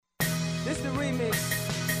This the remix.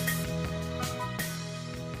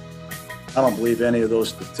 I don't believe any of those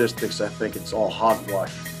statistics. I think it's all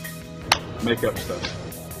hogwash. Make up stuff.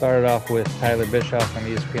 Started off with Tyler Bischoff on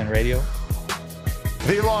ESPN Radio.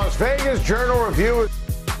 The Las Vegas Journal-Review.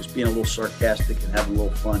 Just being a little sarcastic and having a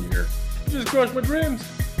little fun here. Just crushed my dreams.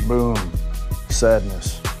 Boom.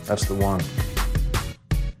 Sadness. That's the one.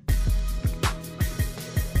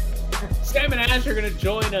 Sam and Ash are going to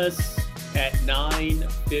join us at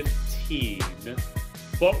 9:15.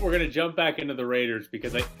 But we're going to jump back into the Raiders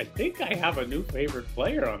because I think I have a new favorite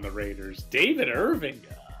player on the Raiders, David Irving.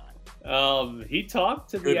 He talked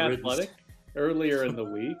to The Athletic earlier in the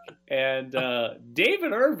week, and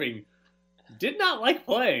David Irving did not like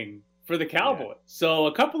playing for the Cowboys. Yeah. So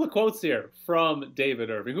a couple of quotes here from David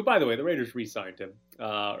Irving, who, by the way, the Raiders re-signed him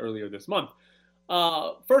earlier this month.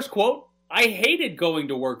 First quote, "I hated going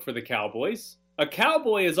to work for the Cowboys. A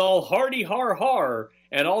cowboy is all hardy har har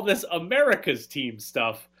and all this America's team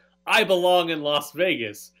stuff. I belong in Las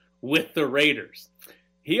Vegas with the Raiders."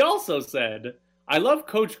 He also said, "I love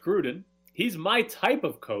Coach Gruden. He's my type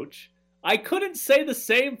of coach. I couldn't say the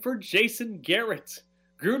same for Jason Garrett.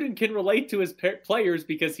 Gruden can relate to his players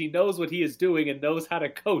because he knows what he is doing and knows how to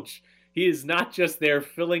coach. He is not just there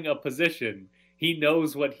filling a position. He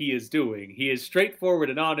knows what he is doing. He is straightforward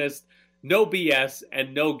and honest. No BS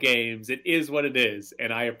and no games. It is what it is,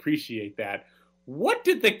 and I appreciate that." What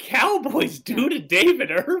did the Cowboys do to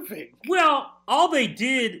David Irving? Well, all they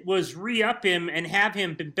did was re-up him and have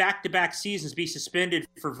him in back-to-back seasons be suspended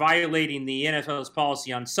for violating the NFL's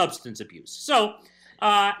policy on substance abuse. So,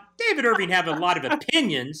 David Irving had a lot of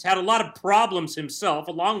opinions, had a lot of problems himself,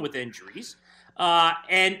 along with injuries.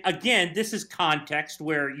 And again, this is context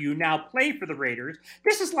where you now play for the Raiders.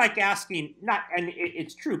 This is like asking,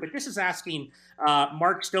 it's true, but this is asking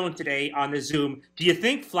Mark Stone today on the Zoom, do you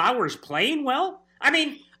think Flowers playing well? I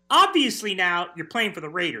mean, obviously now you're playing for the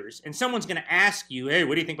Raiders, and someone's going to ask you, hey,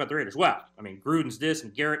 what do you think about the Raiders? Well, I mean, Gruden's this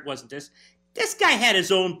and Garrett wasn't this. This guy had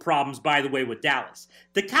his own problems, by the way, with Dallas.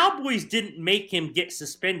 The Cowboys didn't make him get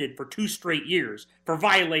suspended for 2 straight years for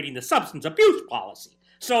violating the substance abuse policy.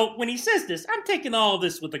 So when he says this, I'm taking all of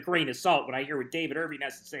this with a grain of salt when I hear what David Irving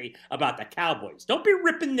has to say about the Cowboys. Don't be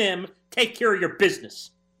ripping them. Take care of your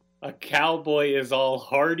business. A cowboy is all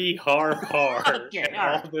hardy har har. Okay,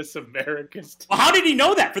 all this America's team. Well, how did he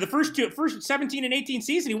know that? For the first 17 and 18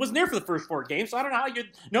 season, he wasn't there for the first 4 games, so I don't know how you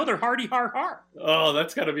know they're hardy har har. Oh,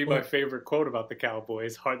 that's got to be my favorite quote about the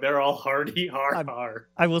Cowboys. They're all hardy har har.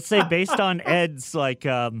 I will say, based on Ed's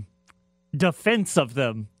defense of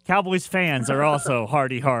them, Cowboys fans are also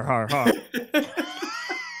hardy har har har.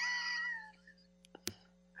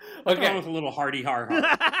 Okay, with a little hardy har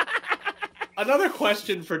har. Another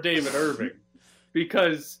question for David Irving,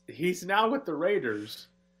 because he's now with the Raiders.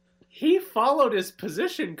 He followed his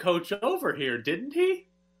position coach over here, didn't he?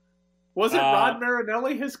 Wasn't Rod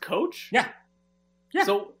Marinelli his coach? Yeah.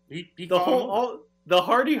 So the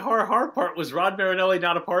hardy har har part, was Rod Marinelli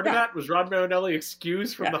not a part of that? Was Rod Marinelli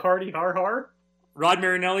excused from the hardy har har? Rod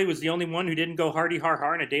Marinelli was the only one who didn't go hardy har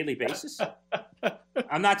har on a daily basis.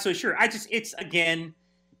 I'm not so sure.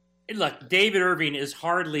 Look, David Irving is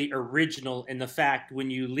hardly original in the fact when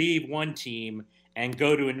you leave one team and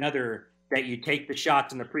go to another that you take the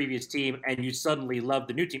shots in the previous team and you suddenly love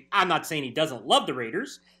the new team. I'm not saying he doesn't love the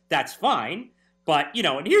Raiders. That's fine. But,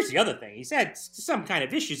 and here's the other thing. He's had some kind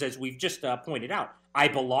of issues, as we've just pointed out. I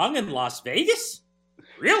belong in Las Vegas?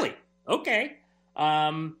 Really? Okay.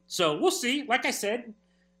 So we'll see. Like I said,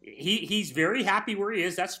 he's very happy where he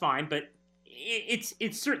is. That's fine. But it's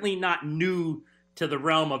certainly not new to the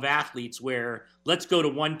realm of athletes where let's go to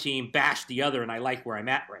one team, bash the other, and I like where I'm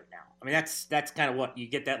at right now. I mean, that's kind of what you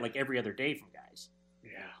get that like every other day from guys.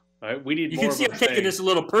 Yeah, we need. You more can see I'm taking this a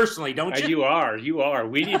little personally, don't you? You are.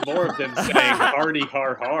 We need more of them saying "hardy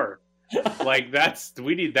har har." Like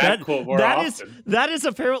we need that quote more often. That is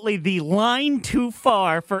apparently the line too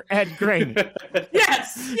far for Ed Graney.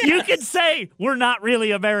 Yes. You can say we're not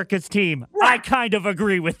really America's team. Right. I kind of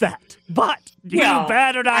agree with that, but you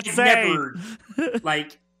better not say.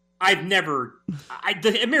 The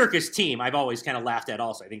America's team. I've always kind of laughed at.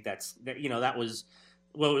 Also, I think that was.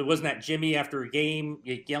 Well, it wasn't that Jimmy after a game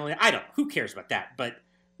yelling. Who cares about that? But.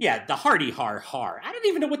 Yeah, the hardy har har. I don't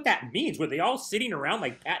even know what that means. Were they all sitting around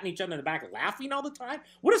like patting each other in the back laughing all the time?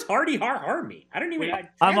 What does hardy har har mean? I don't even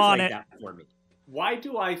I'm on it. That for me. Why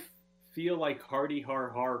do I feel like hardy har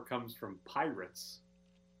har comes from pirates?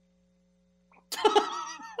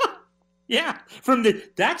 Yeah,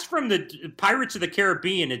 that's from the Pirates of the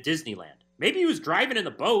Caribbean at Disneyland. Maybe he was driving in the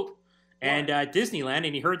boat and Disneyland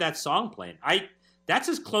and he heard that song playing. That's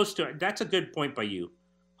as close to. That's a good point by you.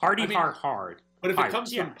 Hardy har hard. But if Pirates, it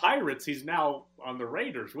comes yeah. from Pirates, he's now on the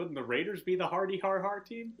Raiders. Wouldn't the Raiders be the Hardy Har Har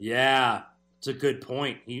team? Yeah, it's a good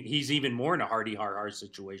point. He's even more in a Hardy Har Har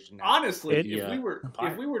situation now. Honestly, It- if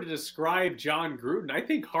yeah. we were to describe John Gruden, I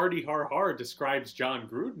think Hardy Har Har describes John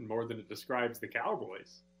Gruden more than it describes the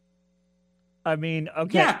Cowboys. I mean,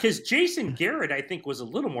 okay. Yeah, because Jason Garrett, I think, was a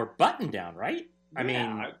little more buttoned down, right? I mean,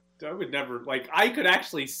 I would never I could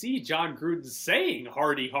actually see John Gruden saying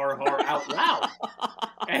Hardy Har Har out loud,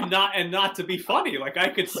 and not to be funny. Like I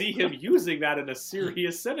could see him using that in a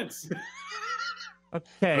serious sentence.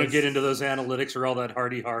 Okay. I'll get into those analytics or all that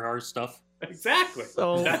Hardy Har Har stuff. Exactly.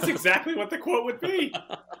 So- That's exactly what the quote would be.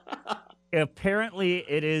 Apparently,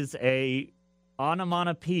 it is a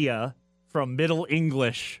onomatopoeia from Middle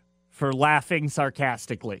English for laughing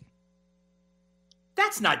sarcastically.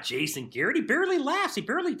 That's not Jason Garrett. He barely laughs. He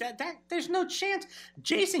barely that. There's no chance.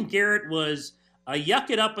 Jason Garrett was a yuck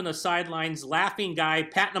it up on the sidelines, laughing guy,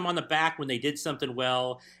 patting them on the back when they did something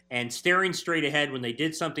well, and staring straight ahead when they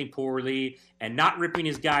did something poorly, and not ripping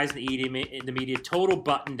his guys in the media. Total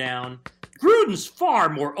button down. Gruden's far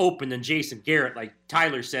more open than Jason Garrett, like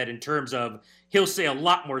Tyler said, in terms of he'll say a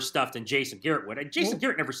lot more stuff than Jason Garrett would. And Jason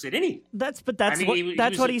Garrett never said anything. That's I mean,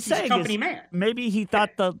 what he's he's saying. a company is man. Maybe he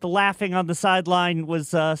thought the laughing on the sideline was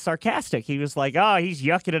sarcastic. He was like, "Oh, he's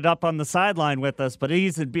yucking it up on the sideline with us, but he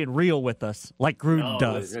isn't being real with us like Gruden No,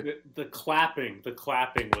 does." the clapping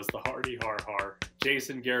was the Hardy Har Har.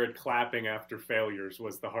 Jason Garrett clapping after failures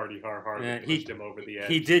was the Hardy Har Har that pushed him over the edge.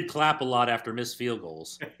 He did clap a lot after missed field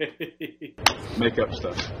goals. Make up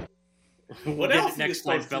stuff. What Get else it are you next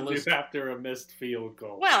time, supposed to fellas? do after a missed field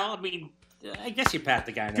goal? Well, I mean, I guess you pat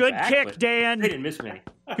the guy in the Good back. kick, but Dan. They didn't miss many.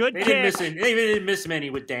 Good They kick. didn't miss many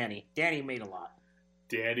with Danny. Danny made a lot.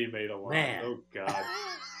 Danny made a lot. Man. Oh God.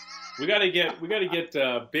 We gotta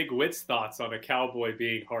get Big Wit's thoughts on a cowboy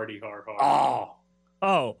being Hardy Har Har.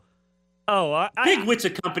 Oh, Big Big Wit's a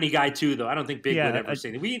company guy too, though. I don't think Big Yeah, Wit ever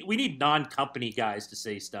say that. We need non-company guys to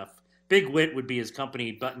say stuff. Big Wit would be as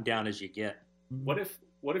company button down as you get. What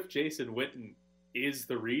if Jason Witten is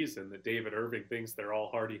the reason that David Irving thinks they're all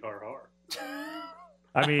Hardy Har Har?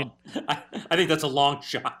 I mean, I think that's a long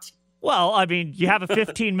shot. well, I mean, you have a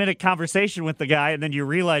 15-minute conversation with the guy, and then you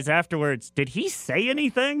realize afterwards, did he say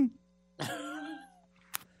anything?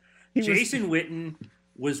 Jason Witten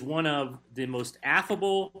was one of the most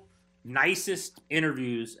affable, nicest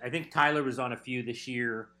interviews. I think Tyler was on a few this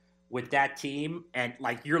year with that team, and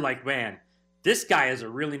you're like, man, this guy is a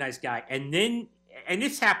really nice guy. And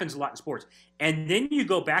this happens a lot in sports. And then you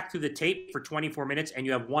go back through the tape for 24 minutes, and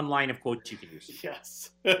you have one line of quotes you can use.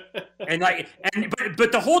 Yes. But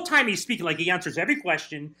the whole time he's speaking, he answers every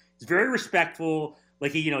question. He's very respectful.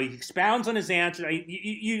 He expounds on his answer.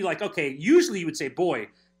 You okay. Usually you would say, boy,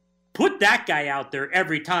 put that guy out there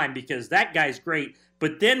every time because that guy's great.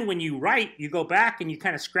 But then when you write, you go back and you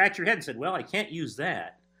kind of scratch your head and said, well, I can't use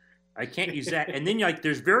that. I can't use that. And then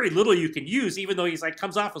there's very little you can use, even though he's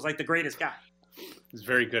comes off as the greatest guy. He's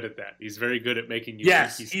very good at that. He's very good at making you.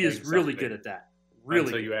 Yes, think he's he is saying really something good at that. Really.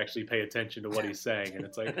 Until you actually pay attention to what he's saying, and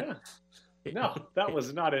it's like, no, that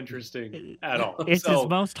was not interesting at all. It's So, his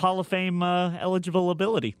most Hall of Fame eligible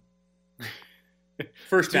ability.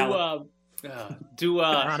 First do ballot. do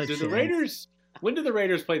Not a the chance. Raiders? When do the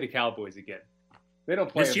Raiders play the Cowboys again? They don't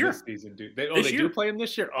play This them year. this season, do they? This They year. do play them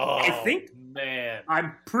this year. Oh, I think- man.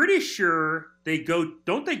 I'm pretty sure they go.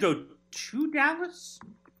 Don't they go to Dallas?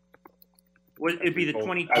 It'd be the Both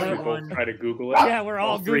 2021. try to Google it. Yeah, we're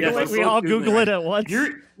all three Googling. of us We both all Googling Google it. it at once.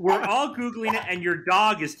 We're all googling it, and your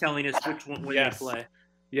dog is telling us which one when Yes. they play.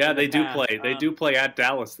 Yeah, they do Yeah, play. They do play at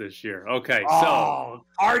Dallas this year. Okay, so Oh,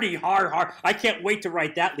 Hardy Har Har! I can't wait to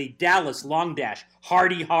write that lead. Dallas long dash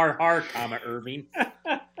Hardy Har Har, Irving.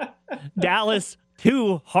 Dallas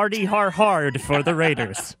 2 Hardy Har Hard for the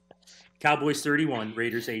Raiders. Cowboys 31,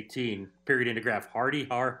 Raiders 18. Period into graph. Hardy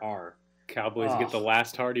Har Har. Cowboys get the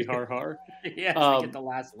last Hardy Har Har. Yes, Um, they get the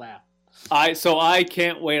last laugh. I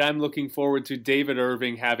can't wait. I'm looking forward to David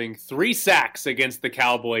Irving having 3 sacks against the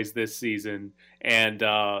Cowboys this season and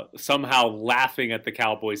somehow laughing at the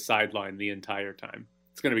Cowboys sideline the entire time.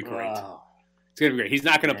 It's going to be great. Wow. It's going to be great. He's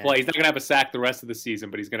not going to Yeah. play. He's not going to have a sack the rest of the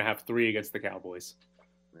season, but he's going to have 3 against the Cowboys.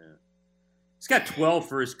 He's got 12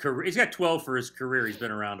 for his career. He's got 12 for his career. He's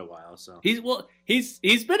been around a while, so. He's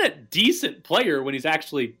been a decent player when he's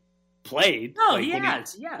actually played. No, Like, he when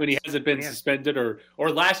has. Yeah. when he hasn't been suspended or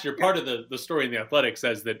last year. Part of the story in the Athletic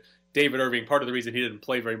says that David Irving, part of the reason he didn't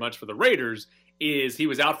play very much for the Raiders is he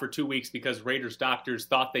was out for 2 weeks because Raiders doctors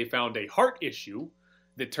thought they found a heart issue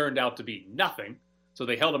that turned out to be nothing. So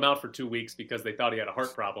they held him out for 2 weeks because they thought he had a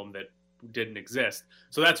heart problem that didn't exist.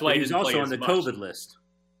 So that's why But he he was didn't also play on as the much. COVID list.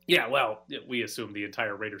 Yeah, well, we assume the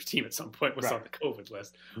entire Raiders team at some point was on the COVID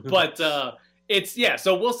list. But so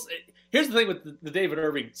here's the thing with the David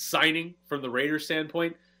Irving signing from the Raiders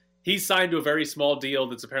standpoint. He's signed to a very small deal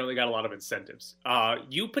that's apparently got a lot of incentives.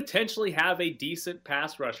 You potentially have a decent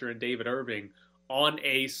pass rusher in David Irving on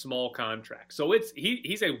a small contract. So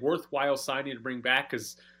he's a worthwhile signing to bring back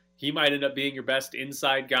because he might end up being your best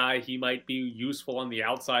inside guy. He might be useful on the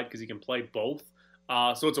outside because he can play both.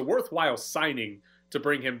 So it's a worthwhile signing to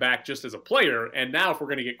bring him back just as a player. And now if we're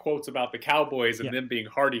going to get quotes about the Cowboys and them being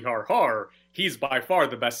hardy har har, he's by far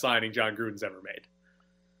the best signing John Gruden's ever made.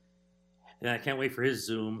 Yeah, I can't wait for his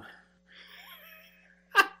Zoom.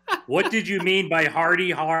 What did you mean by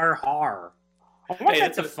hardy har har? I want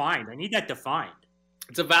that defined. I need that defined.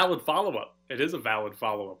 It's a valid follow-up. It is a valid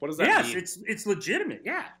follow-up. What does that mean? Yes, it's legitimate.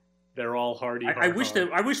 Yeah, they're all hardy. I wish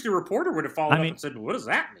the reporter would have followed up and said, "What does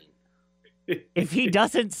that mean?" If he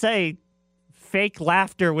doesn't say fake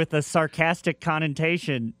laughter with a sarcastic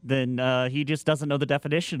connotation, then he just doesn't know the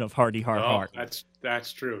definition of hardy har har.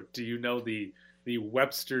 That's true. Do you know the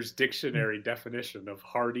Webster's Dictionary definition of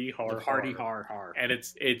hardy har har? Hardy har har. And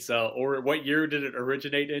it's or what year did it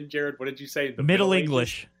originate in, Jared? What did you say? The Middle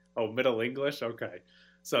English. Oh, Middle English. Okay.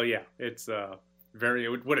 So yeah, it's very.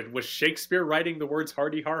 Was Shakespeare writing the words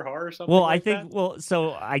hardy har har or something? Well, like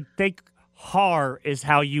I think har is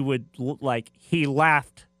how you would he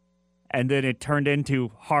laughed, and then it turned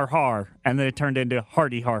into har har, and then it turned into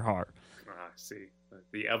hardy har har. See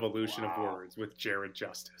the evolution of words with Jared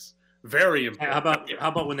Justice. Very important. How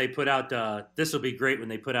about when they put out? This will be great when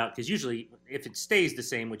they put out, because usually if it stays the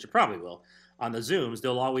same, which it probably will, on the Zooms,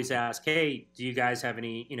 they'll always ask, "Hey, do you guys have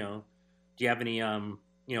any? Do you have any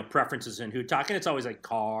preferences in who talk?" And it's always like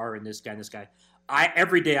Carr and this guy and this guy.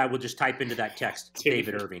 Every day I will just type into that text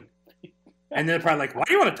David Irving, and then they're probably like, "Why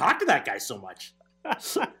do you want to talk to that guy so much?"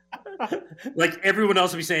 Like everyone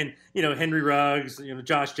else will be saying, Henry Ruggs,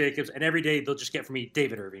 Josh Jacobs, and every day they'll just get from me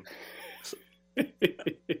David Irving.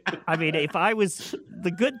 I mean, if I was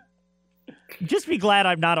just be glad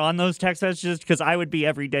I'm not on those text messages, because I would be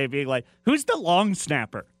every day being like, "Who's the long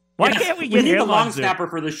snapper? Why can't we get need him the long on Zoom?" snapper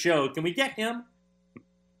for the show? Can we get him?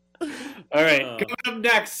 All right, coming up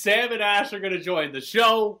next, Sam and Ash are going to join the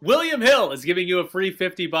show. William Hill is giving you a free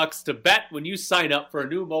 $50 to bet when you sign up for a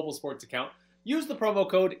new mobile sports account. Use the promo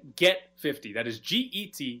code GET50. That is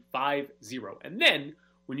GET50. And then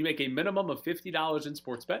when you make a minimum of $50 in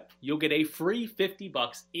sports bet, you'll get a free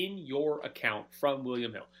 $50 in your account from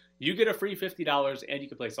William Hill. You get a free $50 and you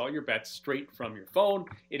can place all your bets straight from your phone.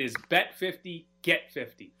 It is Bet50, Get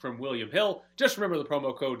 50 from William Hill. Just remember the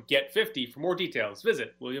promo code GET50. For more details,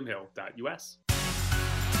 visit williamhill.us.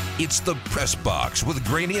 It's the Press Box with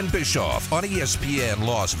Graney and Bischoff on ESPN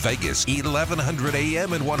Las Vegas, 1100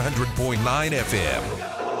 AM and 100.9 FM.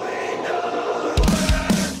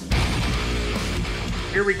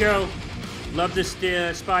 Here we go. Love this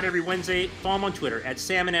spot every Wednesday. Follow them on Twitter at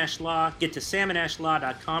Sam and Ash Law. Get to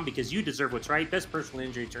samandashlaw.com because you deserve what's right. Best personal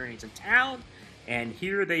injury attorneys in town. And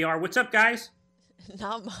here they are. What's up, guys?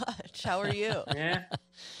 Not much. How are you? Yeah.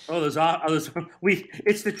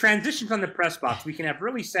 It's the transitions on the Press Box. We can have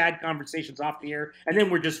really sad conversations off the air, and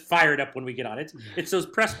then we're just fired up when we get on it. It's those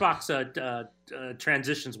Press Box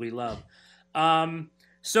transitions we love.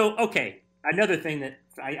 Okay, another thing that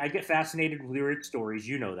I get fascinated with lyric stories.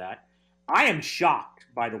 You know that. I am shocked,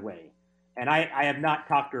 by the way, and I have not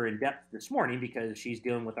talked to her in depth this morning because she's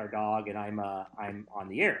dealing with our dog, and I'm on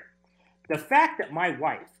the air. The fact that my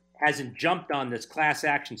wife hasn't jumped on this class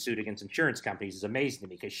action suit against insurance companies is amazing to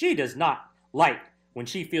me, because she does not like when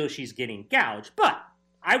she feels she's getting gouged. But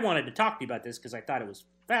I wanted to talk to you about this because I thought it was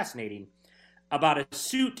fascinating, about a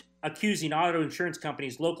suit accusing auto insurance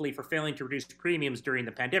companies locally for failing to reduce premiums during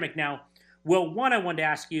the pandemic. Now, I wanted to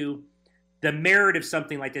ask you the merit of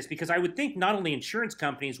something like this, because I would think not only insurance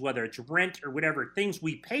companies, whether it's rent or whatever, things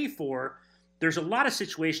we pay for, there's a lot of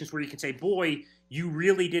situations where you can say, boy, you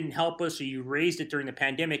really didn't help us, or you raised it during the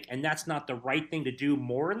pandemic, and that's not the right thing to do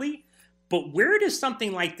morally. But where does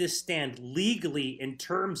something like this stand legally in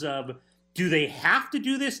terms of, do they have to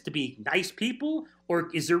do this to be nice people? Or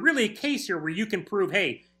is there really a case here where you can prove,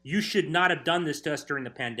 hey, you should not have done this to us during the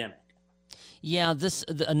pandemic? Yeah,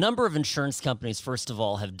 a number of insurance companies, first of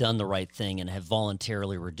all, have done the right thing and have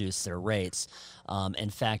voluntarily reduced their rates. In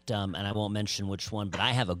fact, and I won't mention which one, but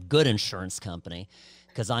I have a good insurance company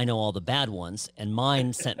because I know all the bad ones, and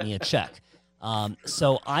mine sent me a check.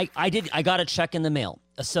 So I got a check in the mail.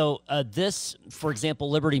 So this, for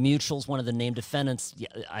example, Liberty Mutual is one of the named defendants.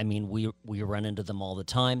 I mean, we run into them all the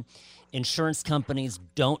time. Insurance companies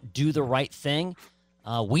don't do the right thing.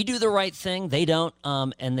 We do the right thing. They don't,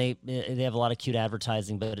 and they have a lot of cute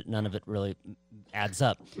advertising, but none of it really adds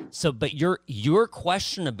up. So, but your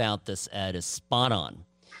question about this, Ed, is spot on,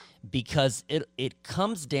 because it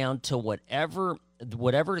comes down to whatever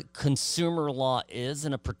consumer law is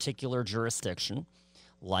in a particular jurisdiction,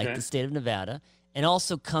 like the state of Nevada, and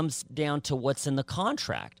also comes down to what's in the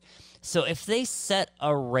contract. So if they set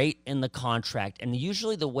a rate in the contract, and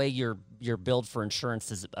usually the way you're billed for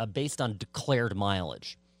insurance is based on declared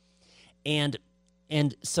mileage, and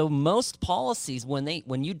so most policies,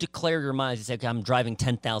 when you declare your mileage, you say, okay, I'm driving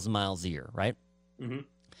 10,000 miles a year, right? Mm-hmm.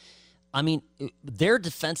 I mean, their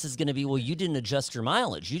defense is going to be, well, you didn't adjust your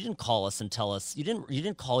mileage. You didn't call us and tell us. You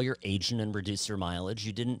didn't call your agent and reduce your mileage.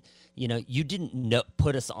 You didn't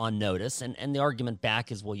put us on notice. And the argument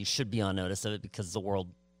back is, well, you should be on notice of it because the world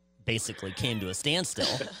basically came to a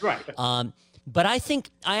standstill. Right. But I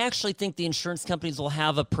actually think the insurance companies will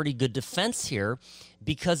have a pretty good defense here,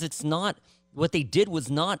 because it's not, what they did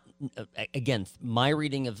was not, again, my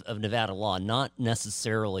reading of Nevada law, not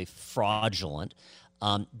necessarily fraudulent.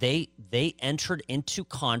 They entered into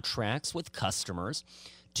contracts with customers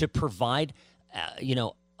to provide,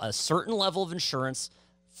 a certain level of insurance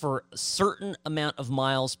for a certain amount of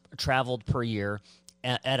miles traveled per year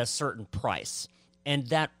at a certain price. And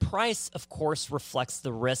that price, of course, reflects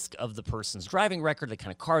the risk of the person's driving record, the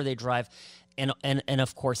kind of car they drive, and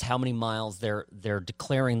of course, how many miles they're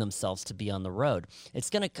declaring themselves to be on the road.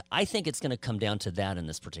 I think it's gonna come down to that in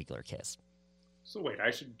this particular case. So wait,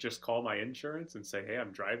 I should just call my insurance and say, hey,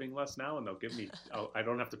 I'm driving less now, and they'll give me, I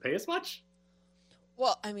don't have to pay as much?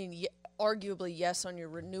 Well, I mean, arguably, yes, on your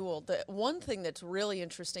renewal. The one thing that's really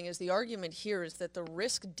interesting is the argument here is that the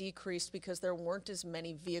risk decreased because there weren't as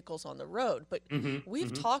many vehicles on the road. But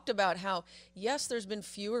we've talked about how, yes, there's been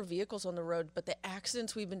fewer vehicles on the road, but the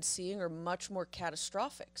accidents we've been seeing are much more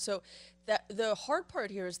catastrophic. So that the hard part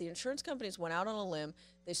here is the insurance companies went out on a limb.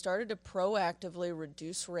 They started to proactively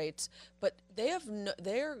reduce rates, but they have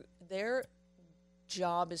their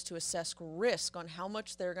job is to assess risk on how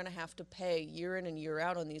much they're going to have to pay year in and year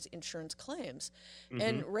out on these insurance claims.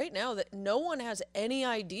 And right now, that no one has any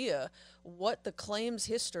idea what the claims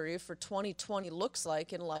history for 2020 looks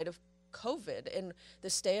like in light of COVID and the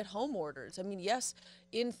stay-at-home orders. I mean, yes,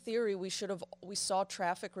 in theory, we saw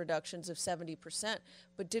traffic reductions of 70%,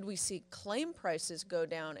 but did we see claim prices go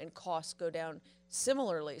down and costs go down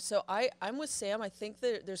similarly? So I'm with Sam. I think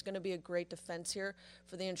that there's going to be a great defense here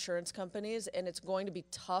for the insurance companies, and it's going to be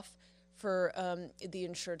tough for the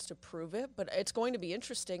insurance to prove it, but it's going to be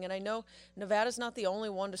interesting. And I know Nevada's not the only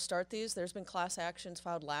one to start these. There's been class actions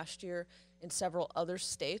filed last year in several other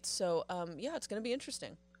states. So, yeah, it's going to be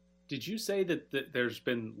interesting. Did you say that there's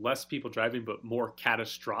been less people driving but more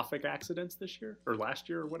catastrophic accidents this year or last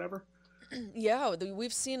year or whatever? Yeah,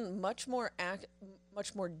 we've seen much more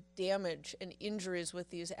damage and injuries with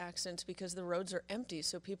these accidents because the roads are empty.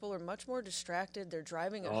 So people are much more distracted. They're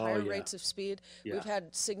driving at higher rates of speed. Yeah. We've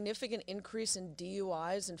had significant increase in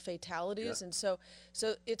DUIs and fatalities. Yeah. And so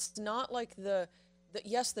it's not like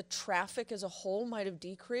yes, the traffic as a whole might have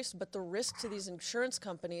decreased, but the risk to these insurance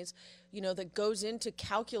companies, that goes into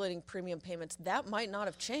calculating premium payments, that might not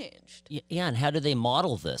have changed. Yeah, and how do they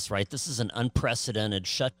model this, right? This is an unprecedented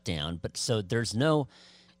shutdown, but so there's no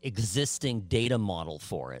existing data model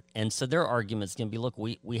for it. And so their argument's going to be, look,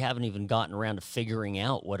 we haven't even gotten around to figuring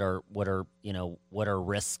out what our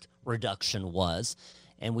risk reduction was.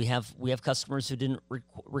 And we have customers who didn't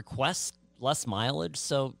request less mileage,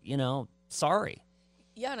 so, sorry.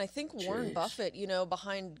 Yeah, and I think Warren Buffett,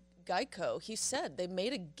 behind Geico, he said they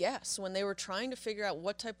made a guess when they were trying to figure out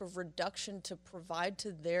what type of reduction to provide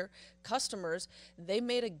to their customers. They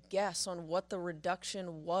made a guess on what the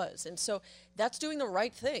reduction was. And so that's doing the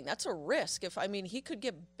right thing. That's a risk. He could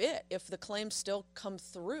get bit if the claims still come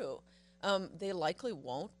through. They likely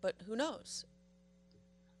won't, but who knows?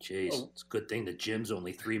 Jeez, it's a good thing the gym's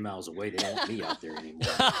only 3 miles away. They don't want me out there anymore.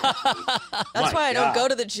 That's why I don't go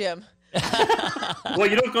to the gym. Well,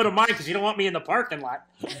 you don't go to mine because you don't want me in the parking lot.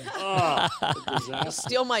 Oh, you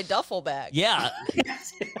steal my duffel bag. Yeah.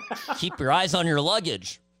 Keep your eyes on your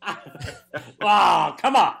luggage. Oh,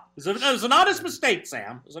 come on. It was an honest mistake,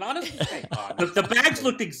 Sam. It was an honest mistake. The bags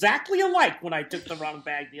looked exactly alike when I took the wrong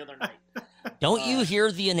bag the other night. Don't you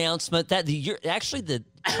hear the announcement? Actually, the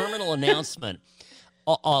terminal announcement.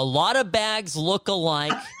 A lot of bags look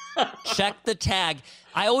alike. Check the tag.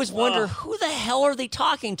 I always wonder, who the hell are they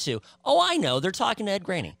talking to? Oh, I know. They're talking to Ed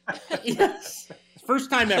Graney. Yes. First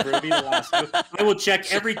time ever. It'll be the last. I will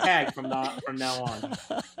check every tag from now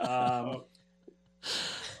on.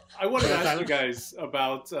 I wanted to ask you guys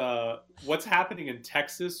about what's happening in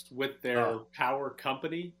Texas with their power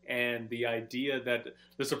company and the idea that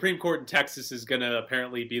the Supreme Court in Texas is going to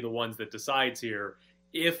apparently be the ones that decides here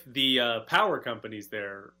if the power companies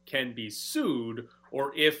there can be sued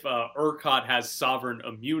or if ERCOT has sovereign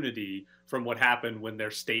immunity from what happened when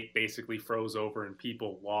their state basically froze over and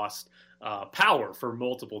people lost power for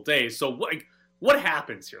multiple days. So what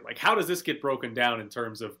happens here? Like, how does this get broken down in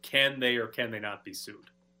terms of can they or can they not be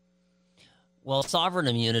sued? Well, sovereign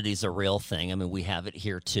immunity is a real thing. I mean, we have it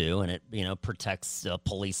here too, and it protects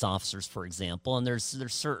police officers, for example. And there's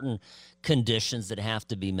certain conditions that have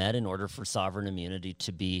to be met in order for sovereign immunity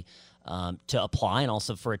to be to apply, and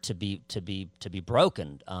also for it to be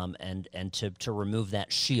broken, and to remove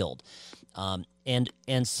that shield.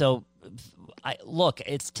 And so, look,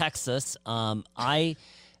 it's Texas. My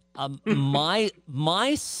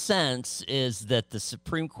sense is that the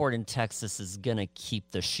Supreme Court in Texas is going to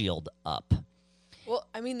keep the shield up. Well,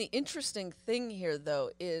 I mean, the interesting thing here,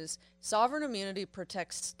 though, is sovereign immunity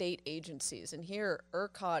protects state agencies. And here,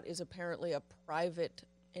 ERCOT is apparently a private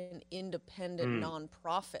and independent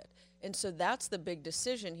nonprofit. And so that's the big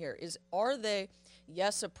decision here is, are they,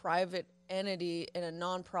 yes, a private entity and a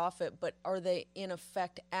nonprofit, but are they, in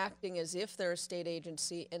effect, acting as if they're a state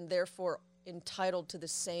agency and therefore entitled to the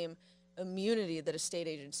same immunity that a state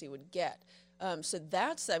agency would get? So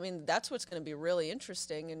that's what's going to be really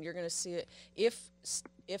interesting, and you're going to see it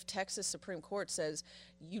if Texas Supreme Court says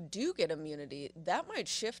you do get immunity, that might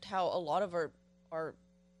shift how a lot of our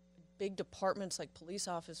big departments like police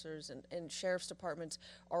officers and sheriff's departments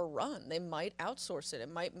are run. They might outsource it.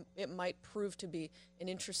 It might prove to be an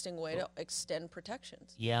interesting way to extend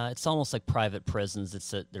protections. Yeah, it's almost like private prisons.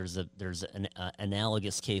 There's an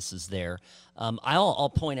analogous cases there. I'll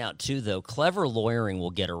point out too, though, clever lawyering will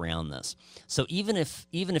get around this. So even if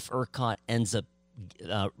ERCOT ends up,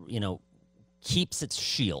 keeps its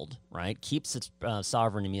shield, right, keeps its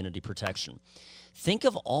sovereign immunity protection. Think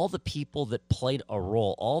of all the people that played a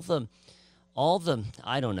role, all the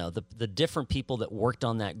I don't know, the different people that worked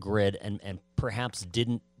on that grid and perhaps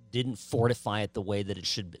didn't fortify it the way that it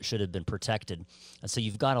should have been protected. And so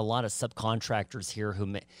you've got a lot of subcontractors here who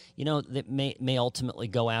may ultimately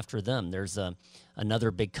go after them. There's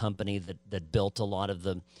another big company that built a lot of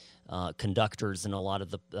the conductors and a lot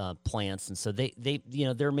of the plants, and so they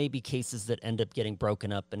there may be cases that end up getting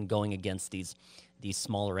broken up and going against these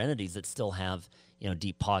smaller entities that still have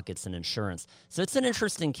deep pockets and insurance. So it's an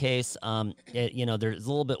interesting case. There's a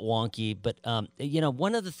little bit wonky, but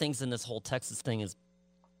one of the things in this whole Texas thing is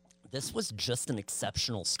this was just an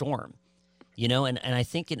exceptional storm. And I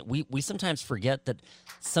think we sometimes forget that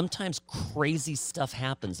sometimes crazy stuff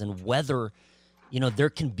happens, and weather.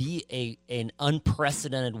 There can be an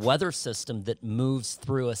unprecedented weather system that moves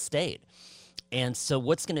through a state. And so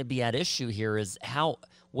what's going to be at issue here is how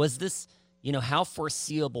was this, how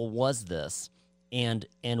foreseeable was this? And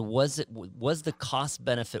was the cost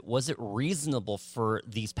benefit, was it reasonable for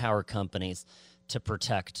these power companies to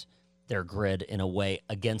protect their grid in a way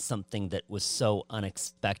against something that was so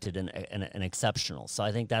unexpected and exceptional? So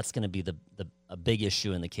I think that's going to be a big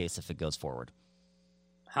issue in the case if it goes forward.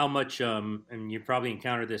 How much, and you probably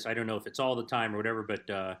encounter this, I don't know if it's all the time or whatever,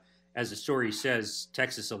 but as the story says,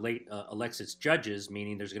 Texas elects its judges,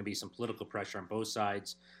 meaning there's going to be some political pressure on both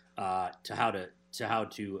sides to how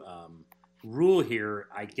to rule here.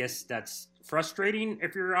 I guess that's frustrating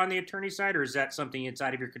if you're on the attorney side, or is that something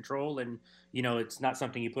inside of your control and, it's not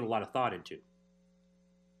something you put a lot of thought into?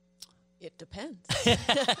 It depends.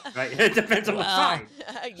 Right. It depends on the side.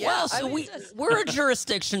 Yeah, well, we're a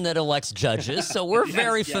jurisdiction that elects judges, so we're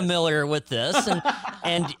very familiar with this,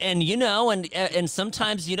 and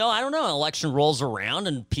sometimes I don't know, an election rolls around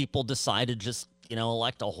and people decide to just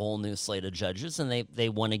elect a whole new slate of judges, and they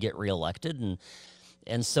want to get reelected,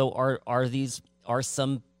 and so are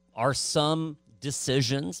some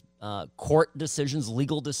decisions, court decisions,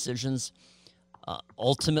 legal decisions,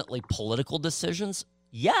 ultimately political decisions?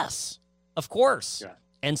 Yes. Of course. Yeah.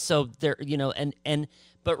 And so there,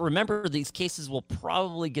 but remember, these cases will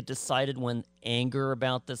probably get decided when anger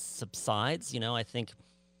about this subsides. I think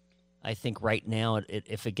right now,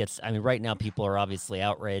 if it gets, right now people are obviously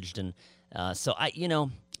outraged. And so I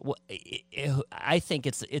think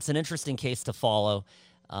it's an interesting case to follow.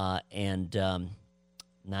 And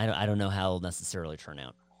I don't know how it'll necessarily turn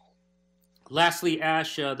out. Lastly,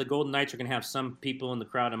 Ash, the Golden Knights are going to have some people in the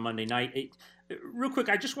crowd on Monday night. Real quick,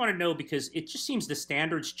 I just want to know, because it just seems the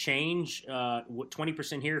standards change,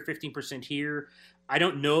 20% here, 15% here. I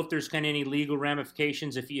don't know if there's kind of any legal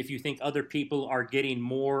ramifications if you think other people are getting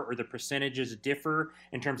more or the percentages differ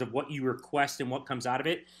in terms of what you request and what comes out of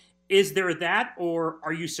it. Is there that, or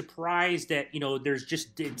are you surprised that,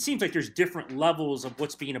 it seems like there's different levels of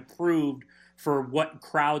what's being approved for what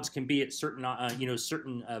crowds can be at certain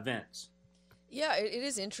events? Yeah, it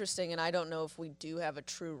is interesting, and I don't know if we do have a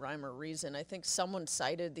true rhyme or reason. I think someone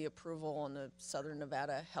cited the approval on the Southern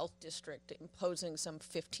Nevada Health District imposing some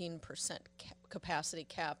 15% capacity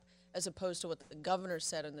cap, as opposed to what the governor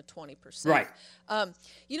said in the 20%. Right.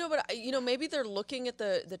 Maybe they're looking at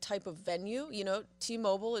the type of venue.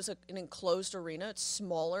 T-Mobile is an enclosed arena. It's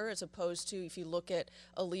smaller as opposed to, if you look at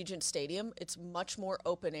Allegiant Stadium, it's much more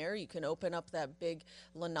open air. You can open up that big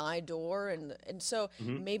lanai door. And so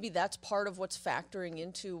maybe that's part of what's factoring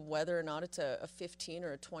into whether or not it's a 15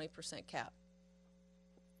 or a 20% cap.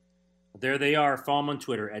 There they are. Follow them on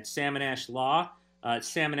Twitter at Salmon Ash Law.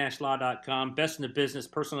 SalmonAshLaw.com. Best in the business,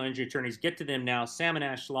 personal injury attorneys. Get to them now. Salmon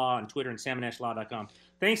Ash Law on Twitter and SalmonAshLaw.com.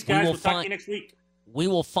 Thanks, guys. We'll talk to you next week. We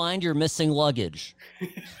will find your missing luggage.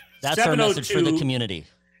 That's our message for the community.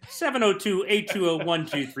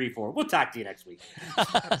 702-820-1234. We'll talk to you next week.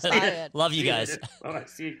 Love you guys. Bye.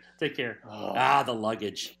 See you. Take care. The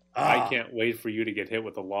luggage. I can't wait for you to get hit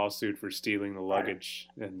with a lawsuit for stealing the luggage.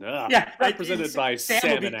 And represented by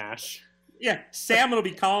Salmon Ash. Yeah, Sam will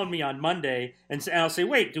be calling me on Monday, and I'll say,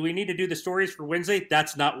 "Wait, do we need to do the stories for Wednesday?"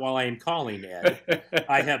 That's not why I am calling, Ed.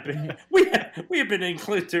 We have been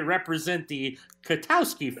included to represent the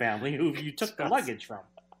Katowski family, who you took the luggage from.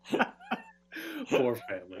 Poor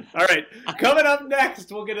family. All right, coming up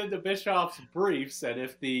next, we'll get into Bischoff's briefs and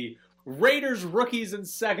if the Raiders rookies and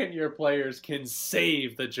second-year players can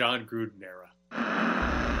save the John Gruden era.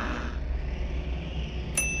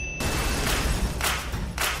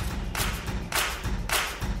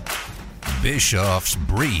 Bischoff's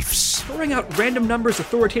Briefs. Throwing out random numbers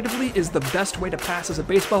authoritatively is the best way to pass as a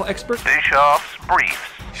baseball expert. Bischoff's Briefs.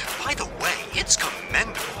 By the way, it's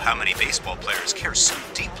commendable how many baseball players care so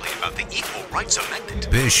deeply about the Equal Rights Amendment.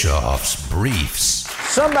 Bischoff's Briefs.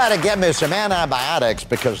 Somebody get me some antibiotics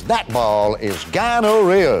because that ball is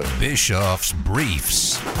gonorrhea. Bischoff's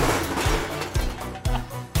Briefs.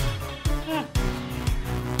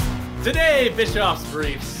 Today, Bischoff's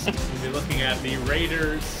Briefs, we'll be looking at the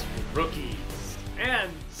Raiders rookies and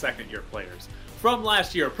second-year players from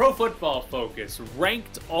last year. Pro Football Focus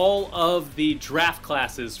ranked all of the draft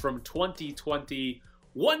classes from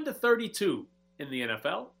 2021 to 32 in the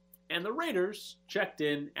NFL, and the Raiders checked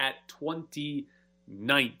in at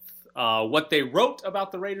 29th. What they wrote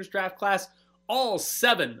about the Raiders draft class: all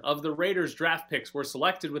 7 of the Raiders draft picks were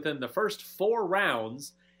selected within the first 4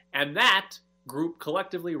 rounds, and that group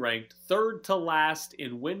collectively ranked third to last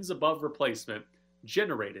in wins above replacement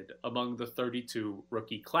generated among the 32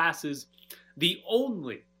 rookie classes. The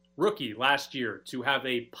only rookie last year to have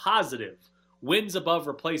a positive wins above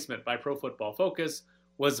replacement by Pro Football Focus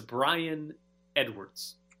was Bryan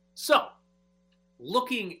Edwards. So,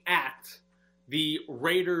 looking at the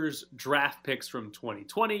Raiders draft picks from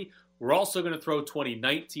 2020, we're also going to throw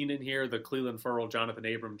 2019 in here, the Clelin Ferrell, Jonathan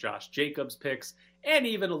Abram, Josh Jacobs picks, and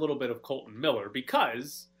even a little bit of Kolton Miller,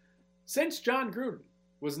 because since John Gruden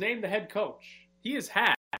was named the head coach, he has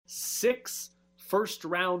had 6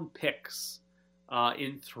 first-round picks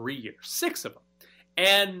in 3 years. 6 of them.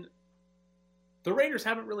 And the Raiders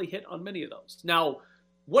haven't really hit on many of those. Now,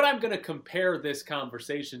 what I'm going to compare this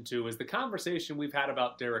conversation to is the conversation we've had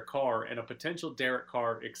about Derek Carr and a potential Derek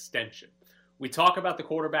Carr extension. We talk about the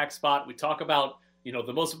quarterback spot. We talk about,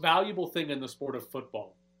 the most valuable thing in the sport of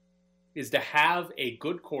football is to have a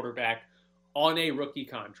good quarterback on a rookie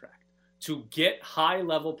contract, to get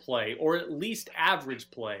high-level play, or at least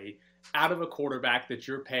average play, out of a quarterback that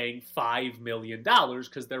you're paying $5 million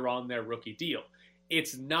because they're on their rookie deal.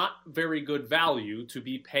 It's not very good value to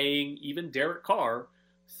be paying even Derek Carr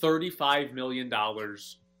 $35 million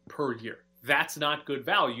per year. That's not good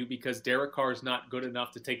value because Derek Carr is not good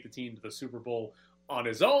enough to take the team to the Super Bowl on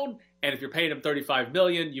his own, and if you're paying him $35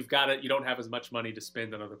 million, you don't have as much money to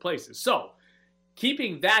spend in other places. So,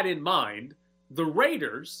 keeping that in mind, the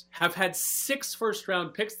Raiders have had 6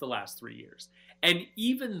 first-round picks the last 3 years. And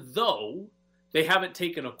even though they haven't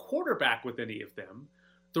taken a quarterback with any of them,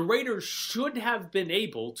 the Raiders should have been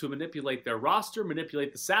able to manipulate their roster,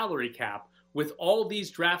 manipulate the salary cap with all these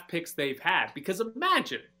draft picks they've had. Because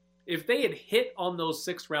imagine if they had hit on those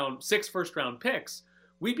 6 first-round picks,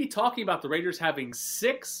 we'd be talking about the Raiders having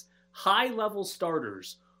 6 high-level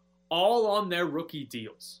starters all on their rookie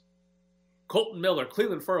deals. Kolton Miller,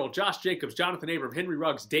 Clelin Ferrell, Josh Jacobs, Jonathan Abram, Henry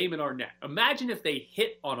Ruggs, Damon Arnett. Imagine if they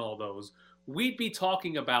hit on all those. We'd be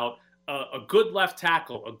talking about a good left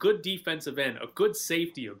tackle, a good defensive end, a good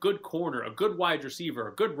safety, a good corner, a good wide receiver,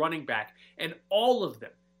 a good running back, and all of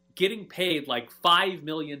them getting paid like $5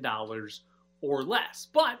 million or less.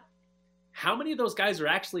 But how many of those guys are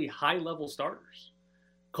actually high-level starters?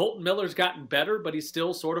 Colton Miller's gotten better, but he's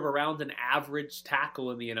still sort of around an average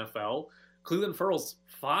tackle in the NFL. Cleveland Ferrell's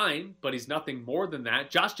fine, but he's nothing more than that.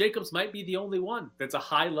 Josh Jacobs might be the only one that's a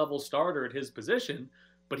high-level starter at his position,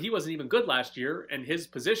 but he wasn't even good last year, and his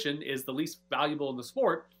position is the least valuable in the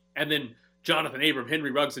sport. And then Jonathan Abram,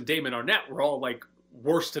 Henry Ruggs, and Damon Arnett were all like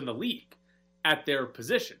worst in the league at their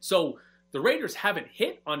position. So the Raiders haven't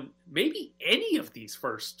hit on maybe any of these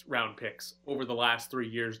first-round picks over the last 3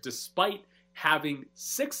 years, despite having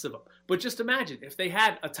 6 of them. But just imagine if they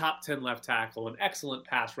had a top 10 left tackle, an excellent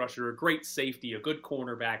pass rusher, a great safety, a good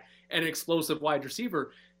cornerback, and an explosive wide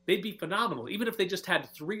receiver, they'd be phenomenal. Even if they just had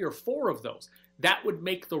 3 or 4 of those, that would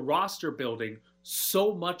make the roster building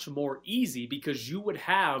so much more easy because you would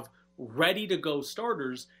have ready-to-go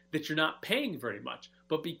starters that you're not paying very much.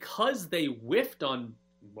 But because they whiffed on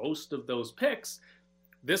most of those picks,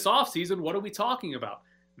 this offseason, what are we talking about?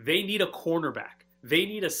 They need a cornerback. They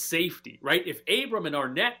need a safety, right? If Abram and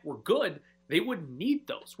Arnett were good, they wouldn't need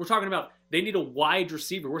those. We're talking about they need a wide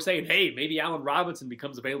receiver. We're saying, hey, maybe Allen Robinson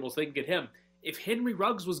becomes available so they can get him. If Henry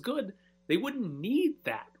Ruggs was good, they wouldn't need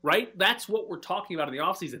that, right? That's what we're talking about in the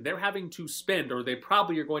offseason. They're having to spend, or they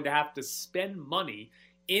probably are going to have to spend money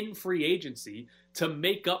in free agency to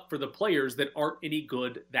make up for the players that aren't any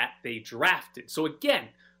good that they drafted. So again,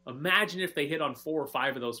 imagine if they hit on 4 or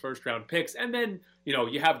 5 of those first-round picks, and then, you know,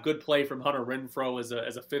 you have good play from Hunter Renfrow as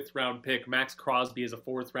a 5th-round pick, Max Crosby as a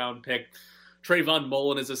 4th-round pick, Trayvon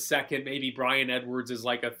Mullen as a 2nd, maybe Brian Edwards as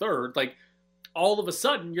like a 3rd. Like, all of a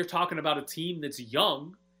sudden, you're talking about a team that's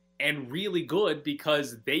young and really good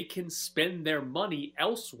because they can spend their money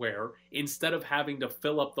elsewhere instead of having to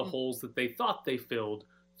fill up the holes that they thought they filled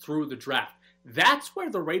through the draft. That's where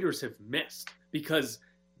the Raiders have missed, because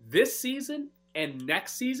this season and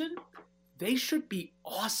next season, they should be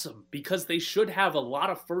awesome because they should have a lot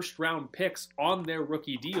of first-round picks on their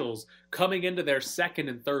rookie deals coming into their 2nd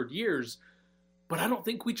and 3rd years. But I don't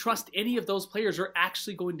think we trust any of those players are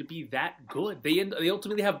actually going to be that good. They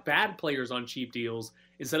ultimately have bad players on cheap deals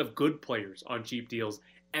instead of good players on cheap deals.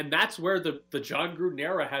 And that's where the John Gruden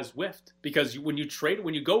era has whiffed. Because when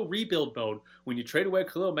you go rebuild mode, when you trade away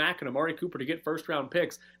Khalil Mack and Amari Cooper to get first-round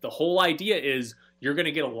picks, the whole idea is you're going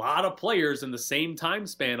to get a lot of players in the same time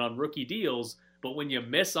span on rookie deals. But when you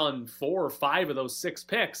miss on 4 or 5 of those 6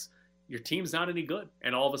 picks, your team's not any good.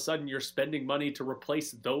 And all of a sudden, you're spending money to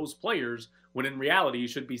replace those players, when in reality, you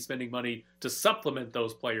should be spending money to supplement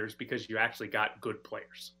those players because you actually got good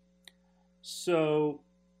players. So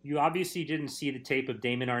you obviously didn't see the tape of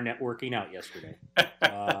Damon Arnett working out yesterday.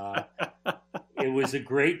 It was a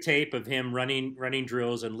great tape of him running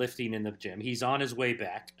drills and lifting in the gym. He's on his way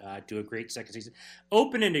back to a great second season.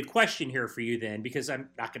 Open-ended question here for you then, because I'm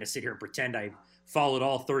not going to sit here and pretend I've followed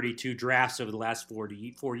all 32 drafts over the last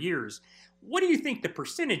 4 years. What do you think the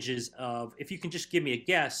percentages of, if you can just give me a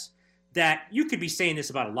guess, that you could be saying this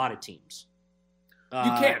about a lot of teams?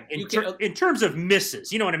 You can. In terms of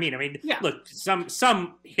misses, you know what I mean? I mean, yeah. Look,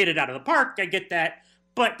 some hit it out of the park. I get that.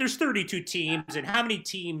 But there's 32 teams, and how many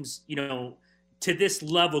teams, you know, to this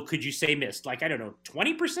level could you say missed? Like, I don't know,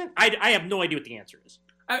 20%? I have no idea what the answer is.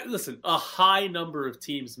 Listen, a high number of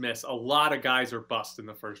teams miss. A lot of guys are bust in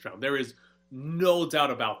the first round. There is no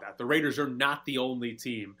doubt about that. The Raiders are not the only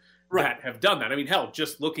team that have done that. I mean, hell,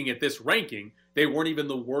 just looking at this ranking, they weren't even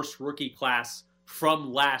the worst rookie class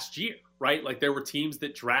from last year, right? Like, there were teams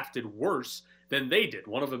that drafted worse than they did.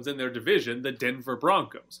 One of them's in their division, the Denver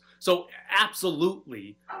Broncos. So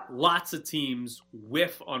absolutely, lots of teams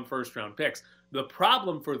whiff on first-round picks. The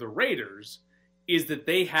problem for the Raiders is that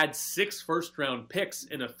they had 6 first-round picks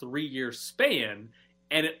in a 3-year span,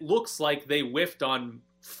 and it looks like they whiffed on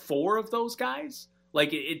 4 of those guys.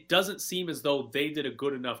 Like, it doesn't seem as though they did a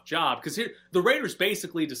good enough job. Because here, the Raiders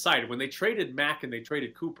basically decided, when they traded Mack and they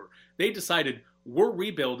traded Cooper, they decided, we're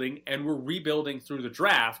rebuilding, and we're rebuilding through the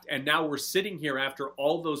draft, and now we're sitting here after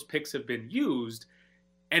all those picks have been used,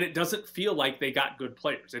 and it doesn't feel like they got good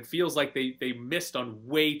players. It feels like they missed on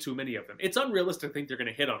way too many of them. It's unrealistic to think they're going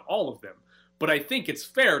to hit on all of them, but I think it's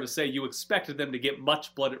fair to say you expected them to get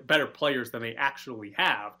much better players than they actually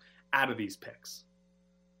have out of these picks.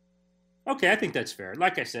 Okay, I think that's fair.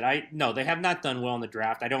 Like I said, no, they have not done well in the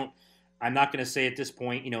draft. I'm not going to say at this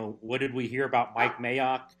point, you know, what did we hear about Mike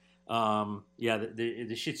Mayock? Yeah,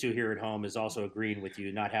 the Shih Tzu here at home is also agreeing with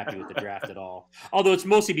you, not happy with the draft at all. Although it's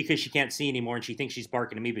mostly because she can't see anymore and she thinks she's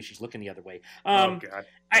barking at me, but she's looking the other way. Oh, God.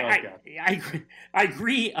 I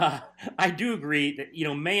agree. I do agree that, you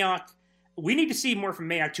know, Mayock, we need to see more from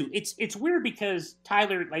Mayock too. It's weird because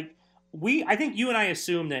Tyler, like, I think you and I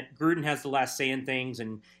assume that Gruden has the last say in things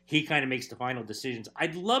and he kind of makes the final decisions.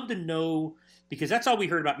 I'd love to know because that's all we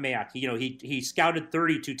heard about Mayock. He scouted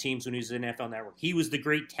 32 teams when he was in NFL Network. He was the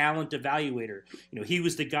great talent evaluator. He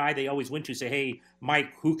was the guy they always went to say, hey,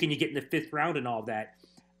 Mike, who can you get in the 5th round and all that.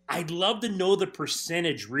 I'd love to know the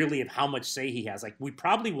percentage really of how much say he has. Like, we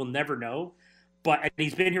probably will never know, and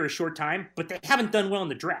he's been here a short time, but they haven't done well in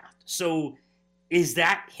the draft. So is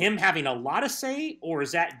that him having a lot of say, or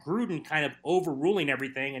is that Gruden kind of overruling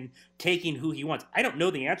everything and taking who he wants? I don't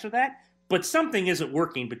know the answer to that, but something isn't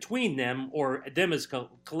working between them or them as a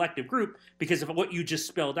collective group because of what you just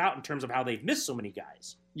spelled out in terms of how they've missed so many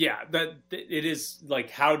guys. Yeah, that it is like,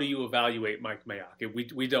 how do you evaluate Mike Mayock?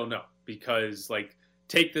 We don't know, because like,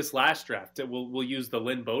 take this last draft. We'll use the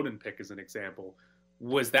Lynn Bowden pick as an example.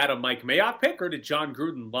 Was that a Mike Mayock pick, or did John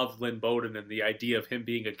Gruden love Lynn Bowden and the idea of him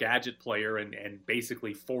being a gadget player and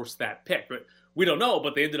basically force that pick? But we don't know,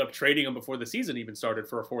 but they ended up trading him before the season even started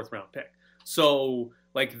for a 4th round pick. So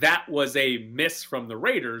like, that was a miss from the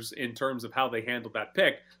Raiders in terms of how they handled that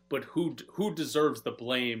pick, but who deserves the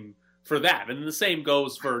blame for that? And the same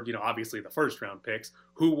goes for, obviously the 1st round picks.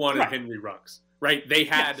 Who wanted Henry Ruggs, right? They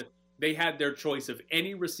had their choice of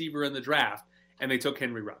any receiver in the draft, and they took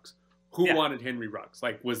Henry Ruggs. Who wanted Henry Ruggs?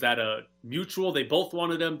 Like, was that a mutual? They both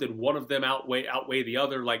wanted him. Did one of them outweigh the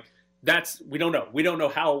other? Like, we don't know. We don't know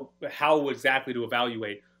how exactly to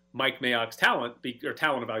evaluate Mike Mayock's talent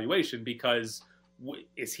evaluation, because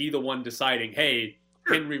is he the one deciding, hey,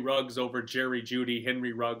 Henry Ruggs over Jerry Jeudy,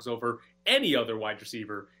 Henry Ruggs over any other wide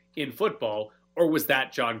receiver in football? Or was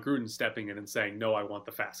that John Gruden stepping in and saying, no, I want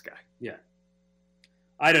the fast guy? Yeah.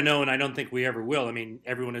 I don't know, and I don't think we ever will. I mean,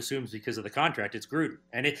 everyone assumes because of the contract it's Gruden.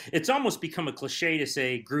 And it's almost become a cliche to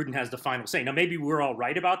say Gruden has the final say. Now, maybe we're all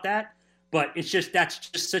right about that, but that's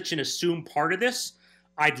just such an assumed part of this.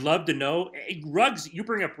 I'd love to know. Ruggs, you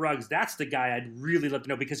bring up Ruggs, that's the guy I'd really love to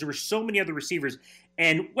know, because there were so many other receivers,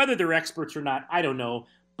 and whether they're experts or not, I don't know,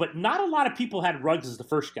 but not a lot of people had Ruggs as the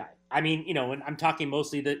first guy. I mean, and I'm talking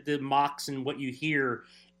mostly the mocks and what you hear,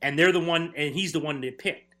 and they're the one, and he's the one that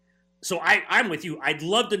picked. So I'm with you. I'd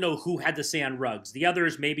love to know who had the say on Ruggs. The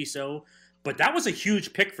others, maybe so. But that was a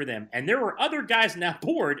huge pick for them. And there were other guys on that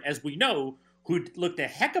board, as we know, who looked a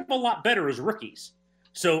heck of a lot better as rookies.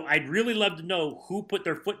 So I'd really love to know who put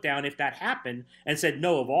their foot down if that happened and said,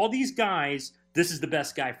 no, of all these guys, this is the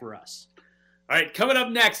best guy for us. All right, coming up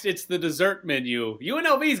next, it's the dessert menu.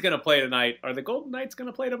 UNLV's going to play tonight. Are the Golden Knights going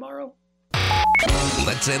to play tomorrow?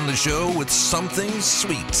 Let's end the show with something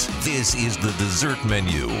sweet. This is the dessert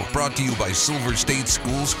menu, brought to you by Silver State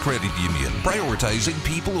Schools Credit Union, prioritizing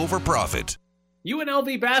people over profit.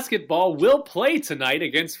 UNLV basketball will play tonight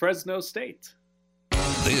against Fresno State.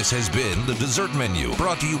 This has been the dessert menu,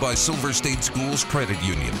 brought to you by Silver State Schools Credit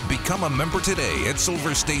Union. Become a member today at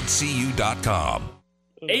silverstatecu.com.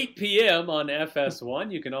 8 p.m. on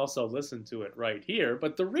FS1. You can also listen to it right here.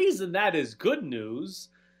 But the reason that is good news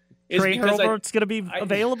is Trey because Herbert's going to be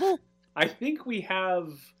available? I think we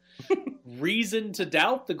have reason to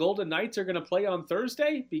doubt the Golden Knights are going to play on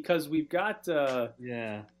Thursday, because we've got a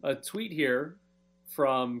tweet here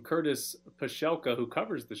from Curtis Pashelka, who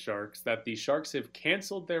covers the Sharks, that the Sharks have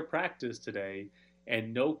canceled their practice today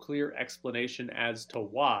and no clear explanation as to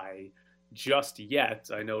why just yet.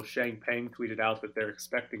 I know Shang Peng tweeted out that they're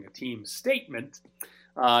expecting a team statement.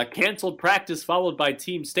 Canceled practice followed by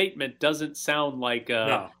team statement doesn't sound like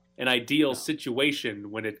an ideal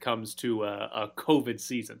situation when it comes to a COVID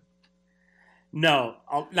season. No.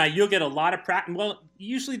 Now, you'll get a lot of practice. Well,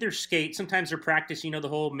 usually they're skate. Sometimes they're practice, the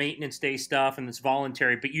whole maintenance day stuff, and it's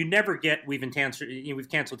voluntary. But you never get, we've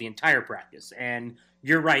canceled the entire practice. And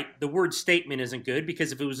you're right, the word statement isn't good,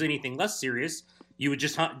 because if it was anything less serious, you would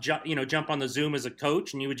just jump on the Zoom as a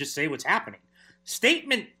coach and you would just say what's happening.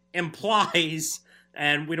 Statement implies,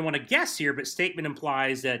 and we don't want to guess here, but statement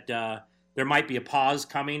implies that there might be a pause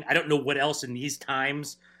coming. I don't know what else in these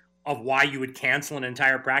times of why you would cancel an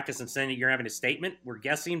entire practice and say you're having a statement. We're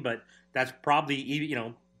guessing, but that's probably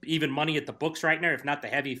even money at the books right now, if not the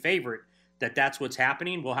heavy favorite, that's what's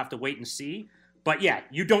happening. We'll have to wait and see. But yeah,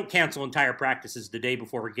 you don't cancel entire practices the day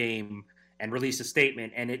before a game and release a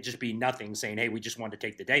statement and it just be nothing saying, hey, we just wanted to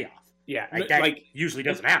take the day off. Yeah, that usually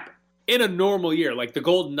doesn't happen. In a normal year, like the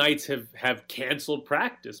Golden Knights have canceled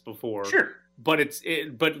practice before. Sure.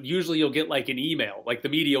 But usually you'll get like an email, like the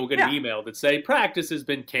media will get an email that say practice has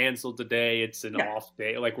been canceled today. It's an off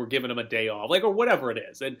day, like we're giving them a day off, like, or whatever it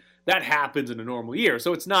is. And that happens in a normal year.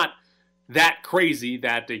 So it's not that crazy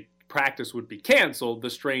that the practice would be canceled.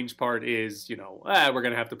 The strange part is, we're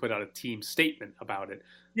going to have to put out a team statement about it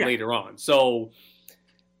later on. So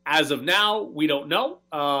as of now, we don't know.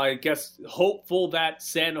 I guess hopeful that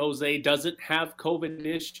San Jose doesn't have COVID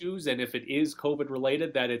issues. And if it is COVID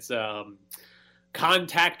related, that it's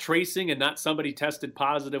contact tracing and not somebody tested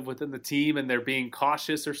positive within the team and they're being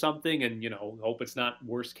cautious or something, and hope it's not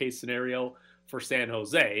worst case scenario for San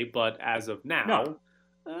Jose. But as of now,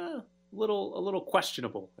 a little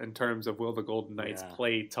questionable in terms of will the Golden Knights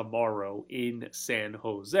play tomorrow in San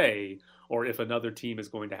Jose, or if another team is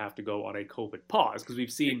going to have to go on a COVID pause, because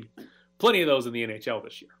we've seen plenty of those in the NHL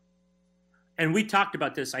this year. And we talked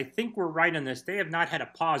about this. I think we're right on this. They have not had a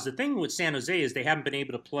pause. The thing with San Jose is they haven't been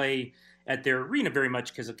able to play at their arena very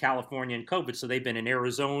much because of California and COVID. So they've been in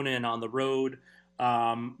Arizona and on the road,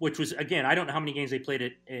 which was, again, I don't know how many games they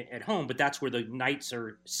played at home, but that's where the Knights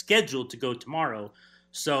are scheduled to go tomorrow.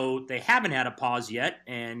 So they haven't had a pause yet,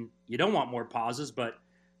 and you don't want more pauses. But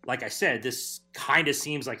like I said, this kind of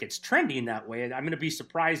seems like it's trending that way. I'm going to be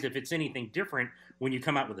surprised if it's anything different when you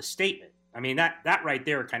come out with a statement. I mean, that right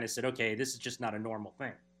there kind of said, okay, this is just not a normal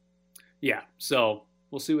thing. Yeah, so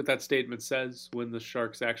we'll see what that statement says when the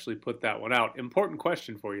Sharks actually put that one out. Important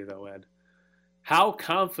question for you, though, Ed. How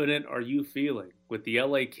confident are you feeling with the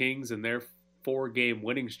LA Kings and their 4-game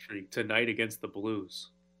winning streak tonight against the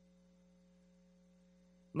Blues?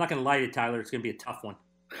 I'm not going to lie to you, Tyler. It's going to be a tough one.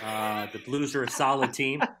 The Blues are a solid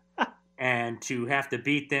team, and to have to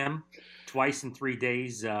beat them twice in 3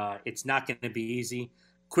 days, it's not going to be easy.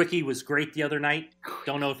 Quickie was great the other night.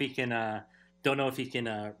 Don't know if he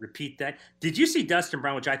can repeat that. Did you see Dustin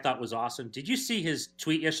Brown, which I thought was awesome? Did you see his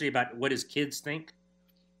tweet yesterday about what his kids think?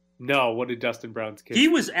 No. What did Dustin Brown's kids? He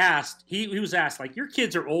was asked. He was asked, like, your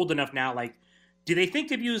kids are old enough now. Like, do they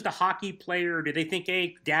think of you as the hockey player? Or do they think,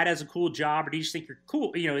 hey, Dad has a cool job, or do you just think you're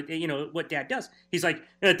cool? You know what Dad does. He's like,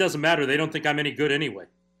 it doesn't matter. They don't think I'm any good anyway.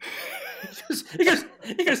 He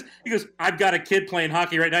goes, I've got a kid playing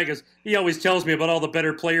hockey right now. He always tells me about all the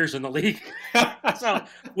better players in the league. So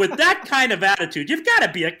with that kind of attitude, you've got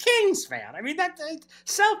to be a Kings fan. I mean, that's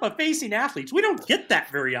self-effacing athletes. We don't get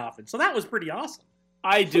that very often. So that was pretty awesome.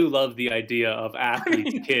 I do love the idea of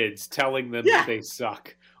athletes' kids telling them that they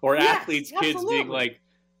suck. Or athletes' kids being like,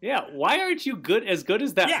 why aren't you as good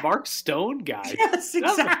as that Mark Stone guy? Yes,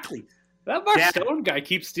 exactly. That Mark Stone guy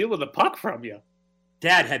keeps stealing the puck from you.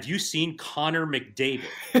 Dad, have you seen Connor McDavid?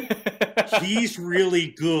 He's really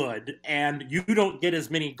good, and you don't get as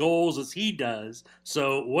many goals as he does,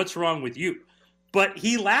 so what's wrong with you? But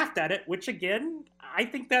he laughed at it, which, again, I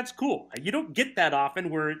think that's cool. You don't get that often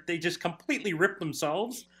where they just completely rip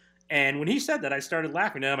themselves, and when he said that, I started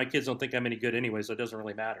laughing. Now my kids don't think I'm any good anyway, so it doesn't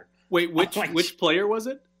really matter. Wait, which player was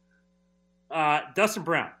it? Dustin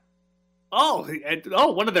Brown. Oh,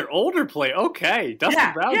 one of their older players. Okay,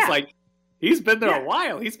 Dustin Brown's like... He's been there a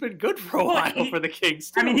while. He's been good for a while for the Kings,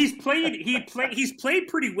 too. I mean, he's played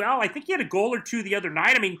pretty well. I think he had a goal or two the other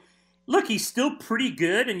night. I mean, look, he's still pretty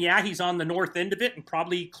good, and he's on the north end of it and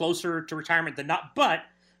probably closer to retirement than not. But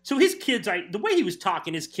so his kids, the way he was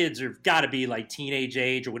talking, his kids have got to be like teenage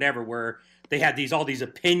age or whatever, where they had all these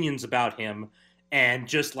opinions about him, and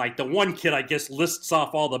just like the one kid, I guess, lists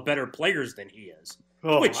off all the better players than he is,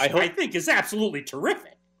 which I think is absolutely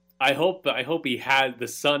terrific. I hope the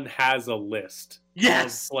son has a list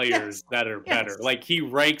of players that are better. Like he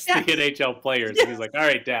ranks the NHL players, and he's like, "All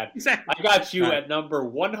right, Dad, I got you at number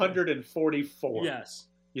 144. Yes,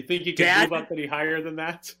 you think you can move up any higher than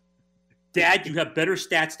that? Dad, you have better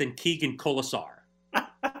stats than Keegan Colasar.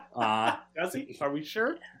 Does he? Are we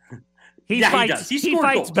sure? He fights. He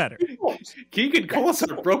fights better. Keegan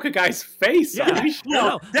Colasar broke a guy's face.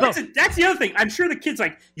 Yeah. That's the other thing. I'm sure the kid's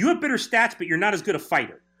like, you have better stats, but you're not as good a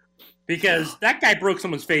fighter. Because that guy broke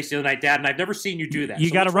someone's face the other night, Dad, and I've never seen you do that.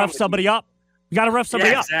 You got to rough somebody up. You got to rough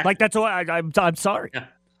somebody up. Exactly. Like that's why I'm sorry.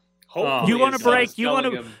 Yeah. You want to break? You want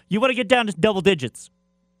to get down to double digits?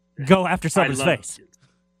 Go after somebody's face.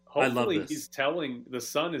 Hopefully, the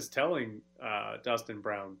son is telling Dustin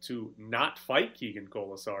Brown to not fight Keegan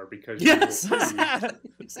Colasar because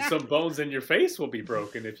some bones in your face will be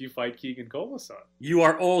broken if you fight Keegan Colasar. You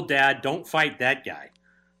are old, Dad. Don't fight that guy.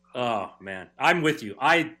 Oh man, I'm with you.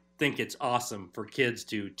 I think it's awesome for kids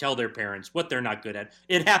to tell their parents what they're not good at.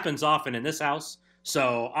 It happens often in this house,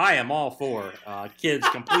 so I am all for kids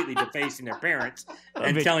completely defacing their parents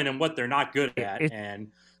and telling them what they're not good at.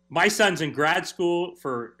 And my son's in grad school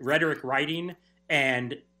for rhetoric writing,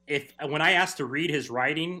 and when I ask to read his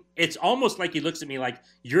writing, it's almost like he looks at me like,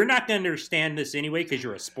 you're not going to understand this anyway because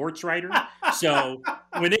you're a sports writer. So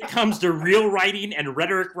when it comes to real writing and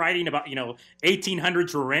rhetoric writing about,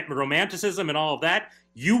 1800s romanticism and all of that,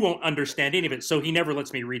 you won't understand any of it. So he never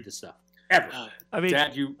lets me read this stuff, ever.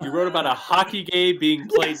 Dad, you wrote about a hockey game being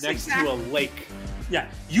played next to a lake. Yeah,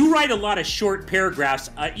 you write a lot of short paragraphs.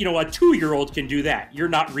 A 2-year-old can do that. You're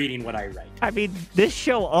not reading what I write. I mean, this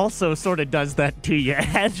show also sort of does that to you,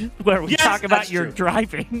 Ed, where we talk about your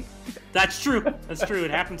driving. That's true. That's true.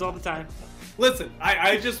 It happens all the time. Listen,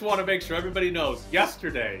 I just want to make sure everybody knows.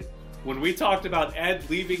 Yesterday, when we talked about Ed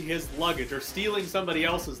leaving his luggage or stealing somebody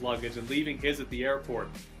else's luggage and leaving his at the airport,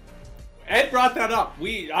 Ed brought that up.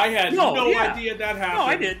 I had no idea that happened. No,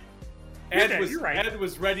 I did. You're right. Ed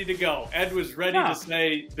was ready to go. Ed was ready to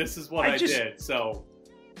say, "This is what I did." So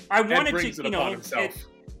I wanted brings to, it upon himself.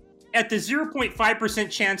 At the 0.5%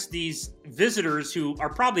 chance these visitors who are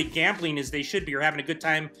probably gambling as they should be or having a good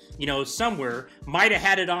time, somewhere, might have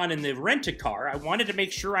had it on in the rent-a-car. I wanted to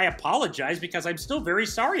make sure I apologize because I'm still very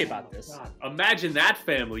sorry about this. God, imagine that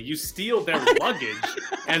family. You steal their luggage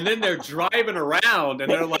and then they're driving around and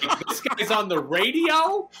they're like, this guy's on the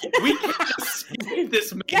radio? We can't escape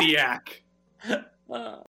this maniac.